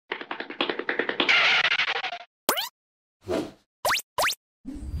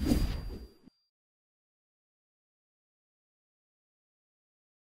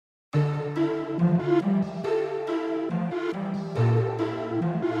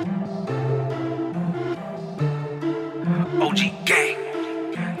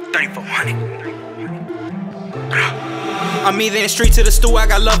I'm either in street to the stew, I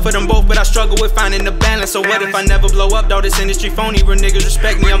got love for them both, but I struggle with finding the balance. So what if I never blow up, though? This industry phony, real niggas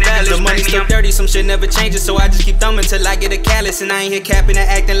respect me, I'm valid. The money still dirty, some shit never changes, so I just keep thumbing till I get a callus. And I ain't here capping and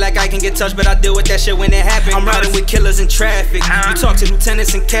acting like I can get touched, but I deal with that shit when it happens. I'm riding with killers in traffic, you talk to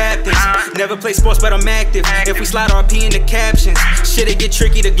lieutenants and captains. Never play sports, but I'm active. If we slide RP in the captions, shit it get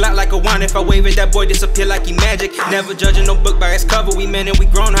tricky to glock like a wand. If I wave it, that boy disappear like he magic. Never judging no book by its cover, we men and we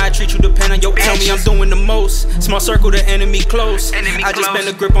grown. How I treat you depend on your actions. Tell me I'm doing the most, small circle, the enemy close. I just been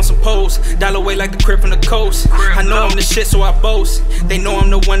a grip on some posts, dial away like the crib from the coast. I know I'm the shit, so I boast. They know I'm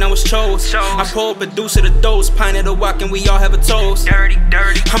the one that was chose. I pull producer the dose, pint of the walk, and we all have a toast. Dirty.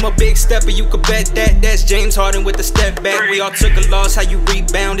 I'm a big stepper, you could bet that. That's James Harden with the step back. We all took a loss, how you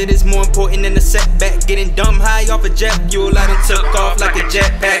rebounded is more important than the setback. Getting dumb high off a jet fuel, I done took off like a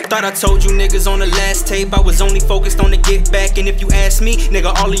jetpack. Thought I told you niggas on the last tape, I was only focused on the get back. And if you ask me,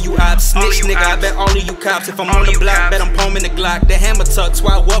 nigga, all of you ops snitch, nigga, I bet all of you cops. If I'm on the block, bet I'm palming the Glock. The hammer tucks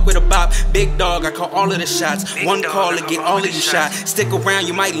while I walk with a bop. Big dog, I call all of the shots. One call to get all of you shot. Stick around,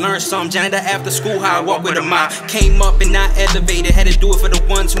 you might learn some. Janitor after school, how I walk with a mop. Came up and not elevated, had to do it for the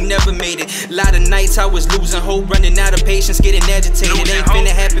ones who never made it. Lot of nights I was losing hope, running out of patience, getting agitated. Ain't finna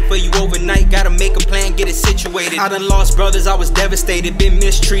happen for you overnight, gotta make a plan, get it situated. I done lost brothers, I was devastated. Been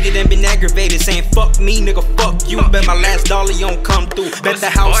mistreated and been aggravated. Saying fuck me, nigga, fuck you. Bet my last dollar you don't come through. Bet the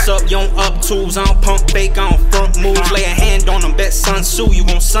house up, you don't up tools. I don't pump fake, I don't front moves. Lay a hand on them, bet Sun Tzu. You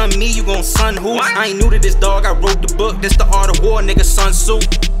gon' son me, you gon' son who? I ain't new to this, dog, I wrote the book. This the art of war, nigga, Sun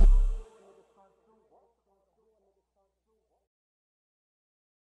Tzu.